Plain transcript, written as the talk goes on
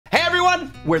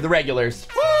everyone. We're the regulars.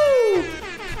 Woo!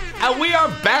 And we are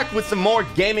back with some more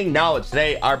gaming knowledge.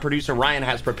 Today, our producer Ryan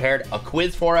has prepared a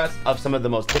quiz for us of some of the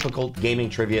most difficult gaming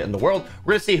trivia in the world.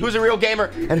 We're gonna see who's a real gamer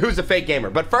and who's a fake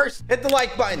gamer. But first, hit the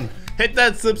like button. Hit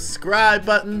that subscribe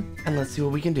button. And let's see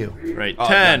what we can do. Right,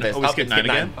 10. Oh, we skipped 9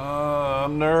 again.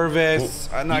 I'm nervous.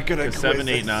 I'm not good at 7,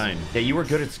 8, 9. Yeah, you were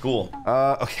good at school.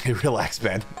 Okay, relax,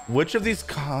 man. Which of these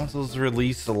consoles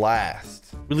released last?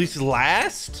 Released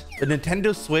last? The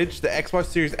Nintendo Switch, the Xbox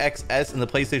Series XS, and the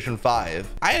PlayStation 5.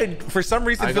 For some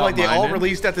reason, feel like they all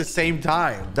released at the same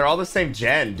time. They're all the same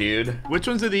gen, dude. Which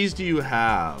ones of these do you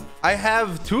have? I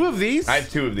have 2 of these. I have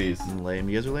 2 of these. Lame.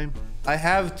 You guys are lame? I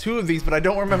have 2 of these, but I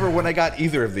don't remember when I got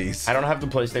either of these. I don't have the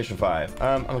PlayStation 5.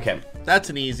 Okay. That's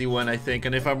an easy one, I think.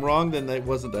 And if I'm wrong, then it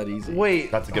wasn't that easy.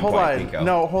 Wait. That's a good point, point, Nico.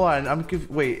 No, hold on.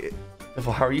 Wait.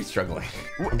 How are you struggling?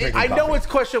 I know it's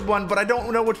question 1, but I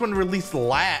don't know which one released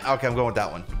last. Okay, I'm going with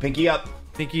that one. Pinky up.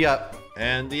 Pinky up.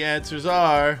 And the answers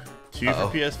are 2 for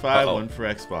PS5, 1 for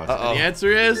Xbox. And the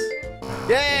answer is...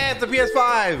 Yeah, it's a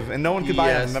PS5. And no one could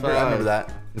buy it. I remember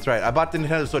that. That's right. I bought the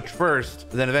Nintendo Switch first,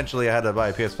 then eventually I had to buy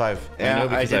a PS5. Yeah, I know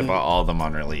because I bought all of them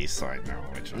on release, so I know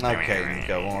which one. Okay,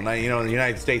 Nico. Well, now, you know, in the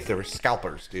United States, there were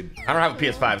scalpers, dude. I don't have a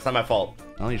PS5. It's not my fault.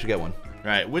 Oh, you should get one.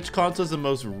 Right. Which console is the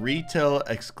most retail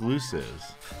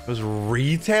exclusives? Those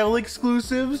retail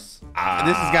exclusives? This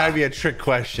has got to be a trick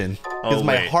question. Because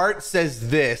my heart says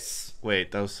this.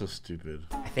 Wait, that was so stupid.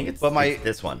 I think it's, it's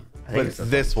this one. It's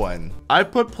this one. I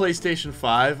put PlayStation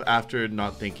 5 after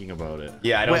not thinking about it.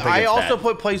 Yeah, I don't think I it's also that.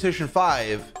 put PlayStation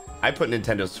 5. I put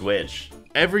Nintendo Switch.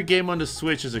 Every game on the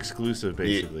Switch is exclusive,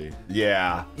 basically.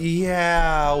 Yeah.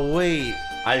 Yeah, wait.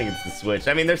 I think it's the Switch.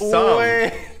 I mean, there's some.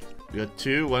 Wait. We got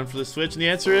 2, 1 for the Switch, and the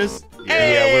answer is...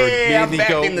 Hey, I'm back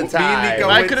in the tie.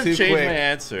 I could have changed my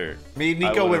answer. Me and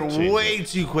Nico went way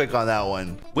too quick on that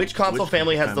one. Which console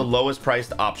family has the lowest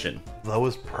priced option?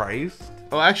 Lowest priced?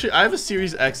 Oh, actually, I have a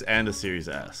Series X and a Series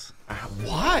S.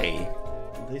 Why?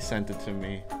 They sent it to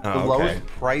me. The lowest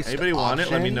priced Anybody want it?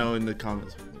 option? Let me know in the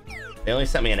comments. They only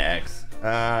sent me an X.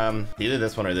 Either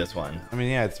this one or this one. I mean,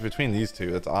 yeah, it's between these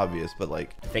 2. That's obvious, but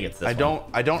like, I think it's this one.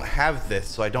 I don't have this,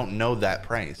 so I don't know that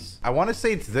price. I want to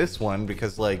say it's this one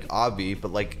because like obvi,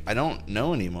 but like I don't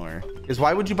know anymore. Because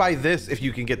why would you buy this if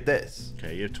you can get this?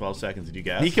 Okay, you have 12 seconds. Did you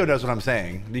guess? Nico knows what I'm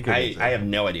saying. Nico I have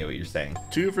no idea what you're saying.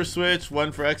 2 for Switch,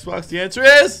 1 for Xbox. The answer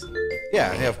is...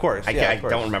 Yeah, of course. I of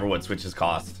course. don't remember what Switches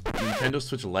cost. Nintendo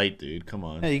Switch Lite, dude. Come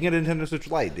on. Yeah, you can get a Nintendo Switch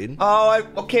Lite, dude. Oh,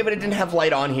 okay, but it didn't have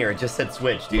light on here. It just said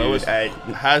Switch, dude.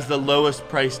 Has the lowest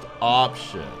priced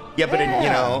option. Yeah, but you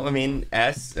know, I mean,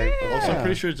 S. Also, I'm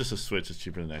pretty sure it's just a Switch is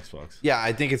cheaper than Xbox. Yeah,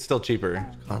 I think it's still cheaper.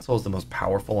 Console is the most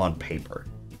powerful on paper.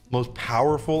 Most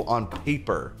powerful on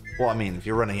paper. Well, I mean, if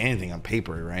you're running anything on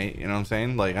paper, right? You know what I'm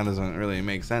saying? Like, that doesn't really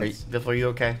make sense. Biffle, are you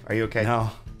okay? Are you okay?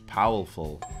 No.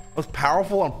 Powerful. Most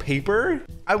powerful on paper?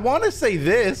 I want to say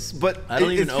this, but I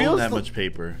don't even own that much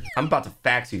paper. I'm about to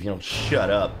fax you if you don't shut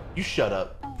up. You shut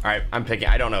up. All right, I'm picking.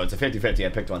 I don't know. It's a 50-50. I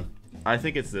picked one. I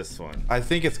think it's this one. I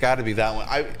think it's got to be that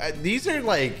one. These are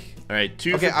like... All right,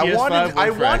 2 okay, for PS5, I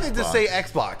for wanted Xbox. to say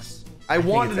Xbox. I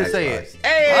wanted to say it.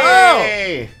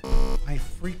 Hey! Oh! I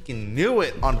freaking knew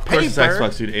it on paper. Of course it's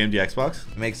Xbox, dude. AMD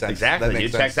Xbox. It makes sense. Exactly.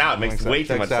 It checks out. It makes way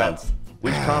too much sense.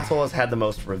 Which console has had the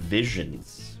most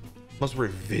revisions? Most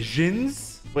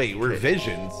revisions? Wait,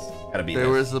 revisions? Gotta be There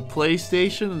was a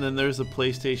PlayStation, and then there's a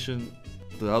PlayStation,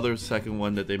 the other second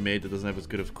one that they made that doesn't have as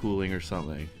good of cooling or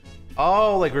something.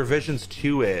 Oh, like revisions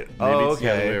to it. Maybe Oh, it's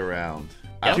the other way okay. around.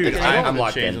 Dude, I'm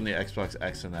locked changed in. on the Xbox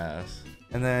X and S.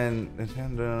 And then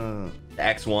Nintendo... The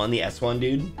X1, the S1,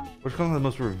 dude. Which one has the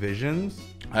most revisions?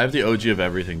 I have the OG of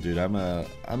everything, dude. I'm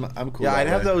cool. Yeah, I'd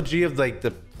have way. the OG of like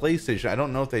the PlayStation. I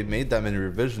don't know if they made that many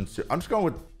revisions. I'm going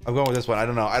with this one. I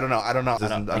don't know.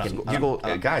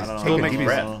 Guys, School take a makes deep me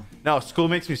breath. No, school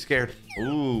makes me scared.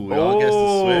 Ooh, we all guessed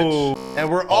the Switch. And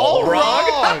we're all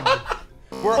wrong.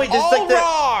 We're Wait, there's all like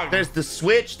wrong. There's the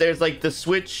Switch. There's like the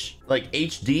Switch like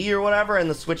HD or whatever, and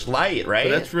the Switch Lite, right?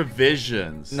 But that's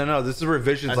revisions. No, this is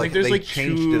revisions. I Like think there's they like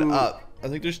changed 2, it up. I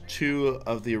think there's 2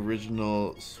 of the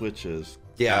original Switches.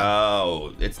 Yeah.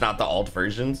 Oh, it's not the alt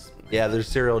versions. Yeah, there's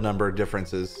serial number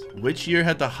differences. Which year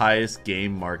had the highest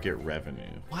game market revenue?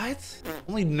 What?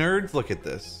 Only nerds look at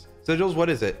this. Sigils, what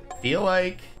is it? Feel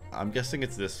like. I'm guessing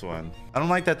it's this one. I don't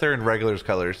like that they're in regulars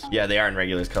colors. Yeah, they are in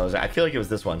regulars colors. I feel like it was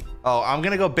this one. Oh, I'm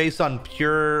gonna go based on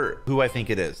pure who I think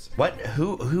it is. What?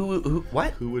 Who?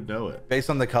 What? Who would know it? Based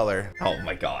on the color. Oh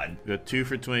my God. We got 2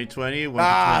 for 2020, 1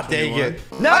 Ah, for dang 2021.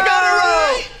 it. No, I got it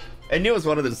right. I knew it was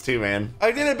one of those two, man.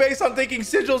 I did it based on thinking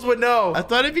Sigils would know. I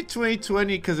thought it'd be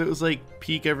 2020 because it was like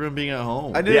peak everyone being at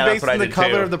home. I did Yeah, it that's based what on I the did cover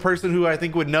too. of the person who I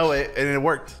think would know it, and it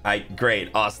worked. Great,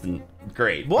 Austin.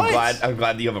 Great. What? I'm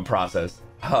glad that you have a process.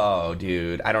 Oh,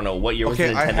 dude. I don't know what year was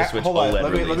the Okay, Nintendo Switch hold on. OLED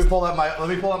Let me released? pull out my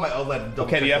OLED. and double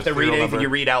Okay, check you have the to read serial anything number. you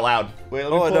read out loud. Wait,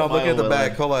 let me Oh pull no, up I'm looking my at the OLED.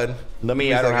 back. Hold on. Let me, Give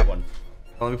me a I don't have second. one.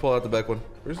 Let me pull out the back one.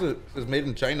 Where's it? It's made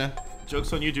in China.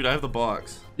 Joke's on you, dude. I have the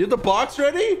box. You have the box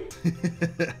ready?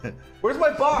 Where's my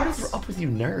What box? is up with you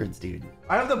nerds, dude?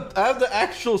 I have the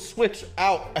actual Switch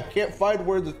out. I can't find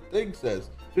where the thing says.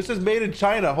 This is made in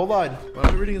China. Hold on. Why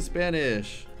am I reading in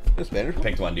Spanish? It's Spanish.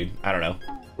 Picked one, dude. I don't know.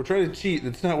 We're trying to cheat.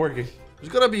 It's not working.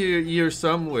 There's gotta be a year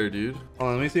somewhere, dude. Hold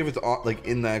on. Let me see if it's on, like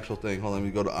in the actual thing. Hold on. Let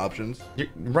me go to options. You're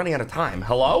running out of time.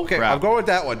 Hello? Okay, Crap. I'm going with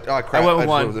that one. Oh crap! I went with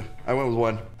just one. I went with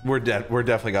one. We're dead. We're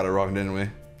definitely got it wrong, didn't we?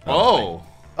 Oh.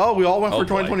 Oh, we all went for Oh,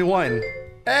 boy. 2021.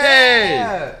 Hey!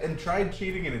 Yeah, and tried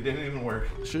cheating and it didn't even work.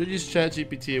 Should have used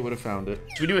ChatGPT. I would have found it.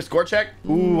 Should we do a score check?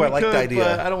 Ooh, I like the Could, idea.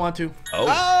 but I don't want to. Oh.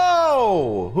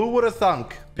 Oh, who would have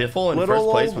thunk? Biffle in first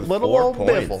place with 4 points.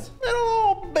 Biffle. Little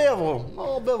old Biffle.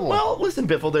 Little Biffle. Well, listen,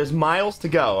 Biffle, there's miles to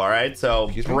go, all right? So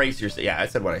brace yourself. Yeah, I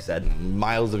said what I said.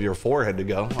 miles of your forehead to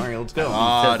go. All right, let's go.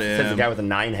 Aw, Says the damn. guy with a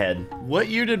 9 head. What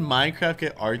year did Minecraft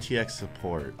get RTX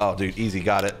support? Oh, dude, easy,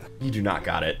 got it. You do not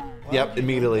got it. Yep,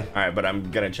 immediately. All right, but I'm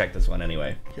going to check this one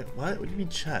anyway. Yeah, what? What do you mean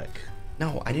check?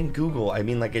 No, I didn't Google. I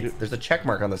mean, like, there's a check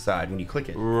mark on the side when you click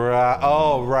it. Right.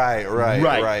 Oh, right.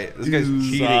 This guy's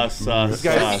cheating. Sus. This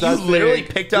guy's You sus. literally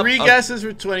picked up Three a- guesses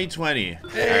for 2020. All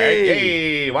right.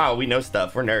 Hey, wow, we know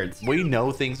stuff. We're nerds. We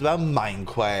know things about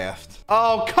Minecraft.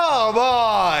 Oh, come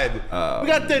on. Oh, we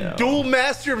got the no. dual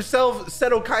master himself,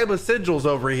 Seto Kaiba Sigils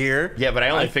over here. Yeah, but I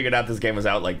only figured out this game was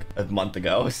out like a month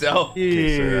ago, so.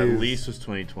 Okay, so Yes. at least was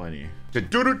 2020. Are you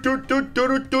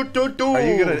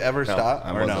gonna ever stop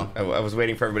I or wasn't. no? I was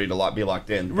waiting for everybody to be locked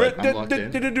in. but- I'm locked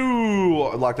in.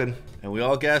 Locked in. And we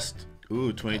all guessed,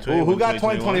 ooh, 2020. Ooh, who got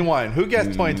 2021? Who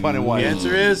guessed 2021? The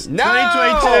answer is No!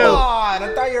 2022. Come on,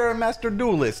 I thought you were a master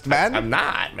duelist, man. I'm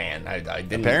not, man. I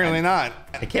didn't. Apparently not.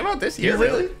 It came out this year, You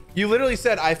literally, really? you literally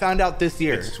said I found out this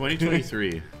year. It's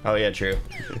 2023. Oh yeah, true.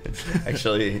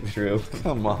 Actually, true.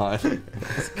 Come on. I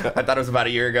thought it was about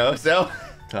a year ago. So.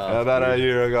 Tough. About a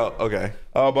year ago. Okay.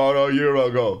 About a year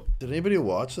ago. Did anybody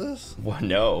watch this? What?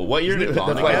 No. What year? Isn't it That's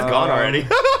gone why again? it's gone already.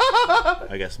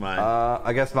 I guess mine.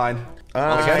 I guess mine.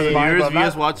 Also, guess for the mine, viewers, but if you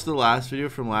guys not- watched the last video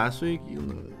from last week, you'll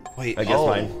know. Wait. I guess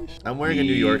mine. I'm wearing a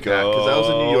New York hat because I was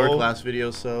in New York last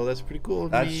video, so that's pretty cool.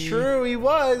 of That's me. true. He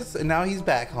was, and now he's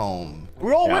back home.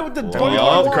 We all went with the We 2021.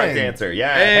 all have the correct answer.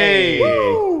 Yeah. Hey. Hey.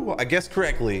 Woo! I guessed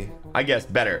correctly. I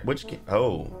guessed better. Which game?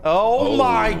 Oh. Oh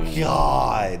my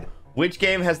god. Which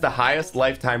game has the highest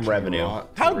lifetime revenue?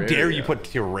 How dare you put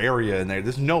Terraria in there?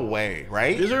 There's no way,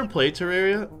 right? You guys ever played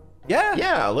Terraria? Yeah.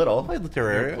 Yeah, a little. Played the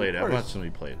Terraria. Played it. of I've course. watched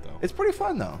somebody play it though. It's pretty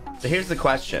fun though. So here's the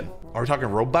question. Are we talking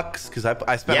Robux? Because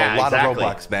I spent Yeah, a lot exactly.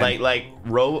 of Robux, man.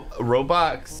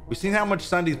 Robux. We've seen how much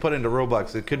Sunday's put into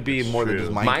Robux. It could be more than true.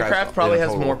 just Minecraft. Minecraft probably in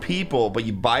has total. more people, but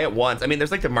you buy it once. I mean,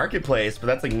 there's like the marketplace, but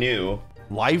that's like new.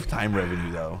 lifetime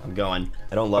revenue though. I'm going.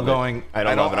 I don't love I'm going. it. I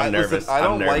don't love it. I'm nervous. Listen, I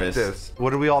don't I'm like nervous. this.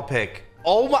 What do we all pick?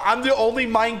 Oh, I'm the only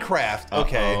Minecraft.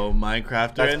 Okay. Oh,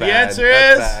 Minecraft. That's And bad. the answer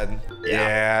That's is bad.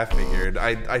 Yeah, I figured.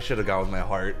 I should have gone with my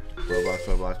heart.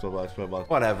 Roblox.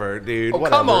 Whatever, dude. Oh,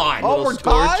 whatever. come on. Oh, Little we're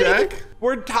score tied. check.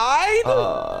 We're tied.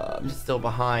 I'm still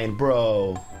behind,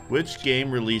 bro. Which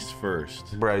game released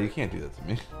first? Bro, you can't do that to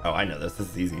me. Oh, I know this. This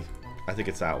is easy. I think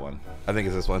it's that one. I think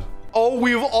it's this one. Oh,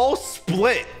 we've all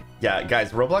split. Yeah,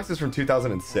 guys, Roblox is from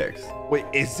 2006. Wait,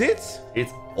 is it?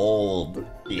 It's old.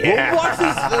 Yeah. Roblox is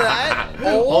that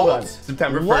old? Hold on.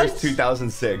 September 1st, What?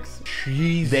 2006.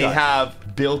 Jesus. They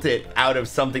have built it out of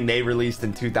something they released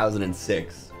in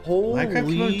 2006. Holy. Minecraft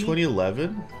came out in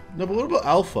 2011? No, but what about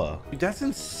Alpha? That's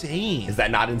insane. Is that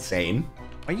not insane?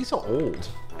 Why are you so old?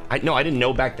 I didn't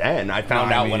know back then. I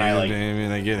found out when I like. I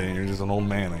mean, I get it. You're just an old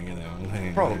man. I get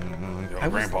it. Bro, I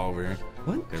was grandpa over here.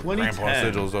 What? Grandpa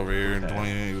 2010. Sigils over here.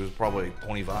 20. He was probably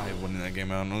 25 when that came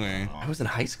out. Okay. I was in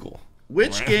high school.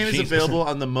 Which game is Jesus. available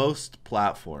on the most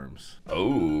platforms?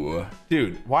 Oh.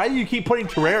 Dude, why do you keep putting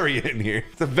Terraria in here?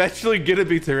 It's eventually gonna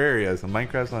be Terraria. So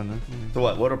Minecraft's on this. So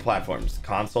what? What are platforms?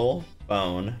 Console,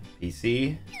 phone,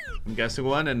 PC. I'm guessing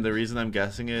one, and the reason I'm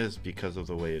guessing is because of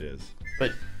the way it is.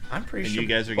 But I'm pretty And sure you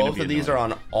guys are gonna both be of these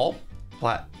annoying. are on all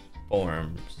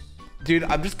platforms. Dude,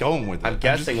 I'm just going with it. I'm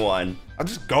guessing one. I'm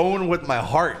just going with my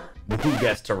heart. Who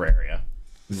guessed Terraria?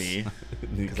 Me,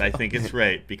 because I think it's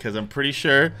right. Because I'm pretty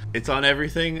sure it's on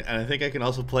everything, and I think I can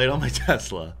also play it on my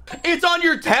Tesla. It's on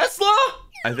your Tesla?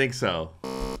 I think so.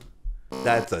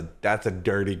 That's a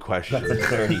dirty question. That's a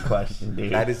dirty question,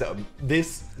 dude. That is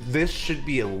this should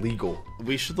be illegal.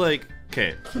 We should like.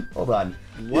 Okay. Hold on.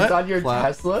 What It's on your plat-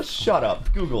 Tesla? Shut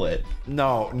up. Google it.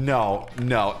 No.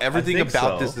 Everything think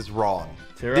about so. this is wrong.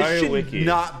 Terraria This should Wiki.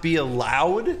 not be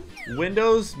allowed.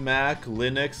 Windows, Mac,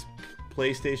 Linux,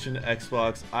 PlayStation,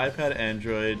 Xbox, iPad,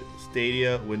 Android,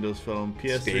 Stadia, Windows Phone,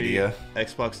 PS3, Stadia.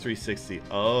 Xbox 360.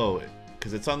 Oh,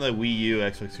 because it's on the Wii U,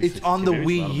 Xbox 360. It's on the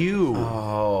Maybe it's Wii U.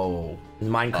 Oh.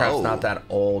 Minecraft's Oh. not that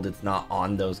old. It's not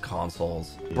on those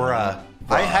consoles. Bruh.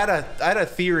 I had a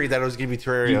theory that it was gonna be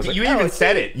Terraria. I was like, You "Oh, even it's-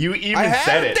 said it. You even I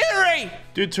said had it. a theory.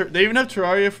 Dude, they even have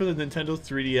Terraria for the Nintendo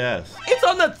 3DS. It's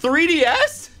on the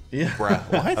 3DS? Yeah. Bruh,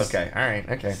 what? Okay, all right,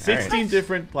 okay. all 16 right.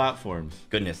 different platforms.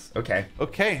 Goodness, okay.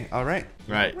 Okay, all right.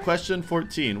 Right. Question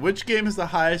 14. Which game has the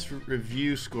highest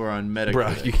review score on Metacritic?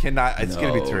 Bruh, you cannot. It's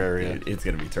gonna be No, Terraria. dude, it's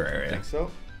gonna be Terraria. Think so?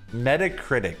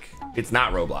 Metacritic. It's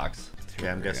not Roblox. Okay,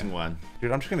 I'm guessing one.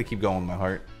 Dude, I'm just gonna keep going with my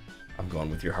heart. I'm going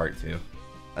with your heart too.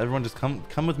 Everyone, just come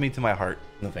with me to my heart.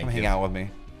 No, thank Come hang you. out with me.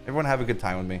 Everyone, have a good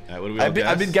time with me. All right, what do we all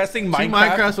I've been guessing Two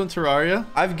Minecraft. Minecrafts, one Terraria.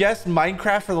 I've guessed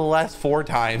Minecraft for the last 4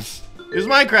 times. It was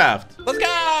Minecraft. Let's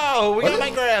go! We got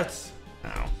Minecraft. Oh,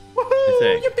 I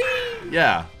think. Yippee!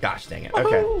 Yeah. gosh dang it.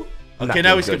 Okay. I'm not Okay,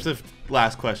 now we doing skip to the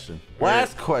last question.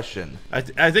 Last question. I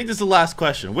think this is the last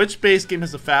question. Which base game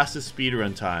has the fastest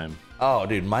speedrun time? Oh,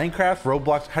 dude, Minecraft,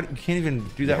 Roblox. You can't even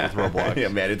do that with Roblox. Yeah,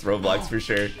 man, it's Roblox for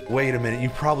sure. Wait a minute, you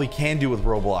probably can do with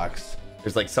Roblox.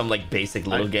 There's like some like basic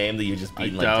little game that you just beat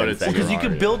in like doubt 10 it's seconds. Because you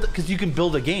Terraria. can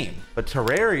build a game. But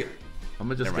Terraria. I'm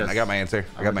gonna just Never guess. mind, I got my answer.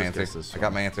 I I'm got my gonna answer. just guess this I got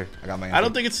one. my answer. I got my answer. I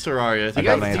don't think it's Terraria. I think Do you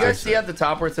got guys, my do you guys answer. see at the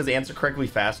top where it says answer correctly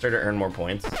faster to earn more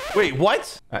points? Wait,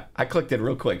 what? I clicked it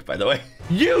real quick, by the way.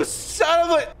 You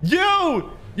son of a...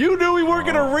 You knew we weren't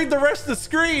gonna read the rest of the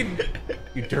screen.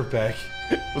 You dirtbag.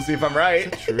 We'll see if I'm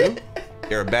right. true.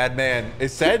 You're a bad man. It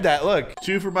said that, look.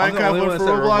 2 for I'm the Minecraft, only 1 one for that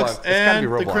said Roblox, Roblox. It's gotta and be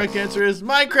the Roblox. correct answer is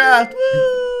Minecraft.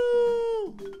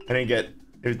 Woo! I didn't get.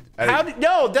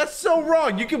 No, that's so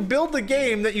wrong. You can build a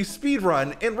game that you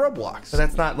speedrun in Roblox. But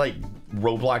that's not like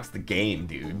Roblox the game,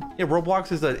 dude. Yeah,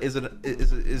 Roblox is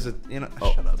a you know.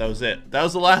 Oh, shut up. that was it. That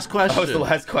was the last question. That was the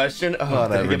last question. Oh, did I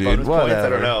Whatever, get dude, bonus points? I whatever.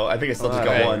 don't know. I think I still just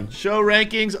Okay. got one. Show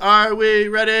rankings. Are we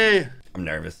ready? I'm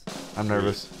nervous. I'm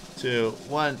nervous, 2,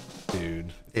 1.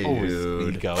 dude. Dude. Always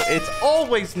Nico. It's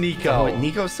always Nico. Oh,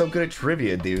 Nico's so good at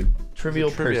trivia, dude.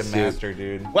 Trivial Trivia pursuit. master,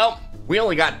 dude. Well, we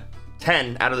only got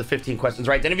 10 out of the 15 questions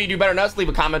right. Then if you do better than us, leave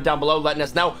a comment down below letting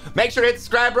us know. Make sure to hit the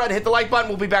subscribe button, hit the like button.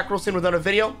 We'll be back real soon with another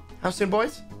video. How soon,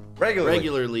 boys? Regularly.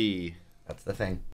 Regularly. That's the thing.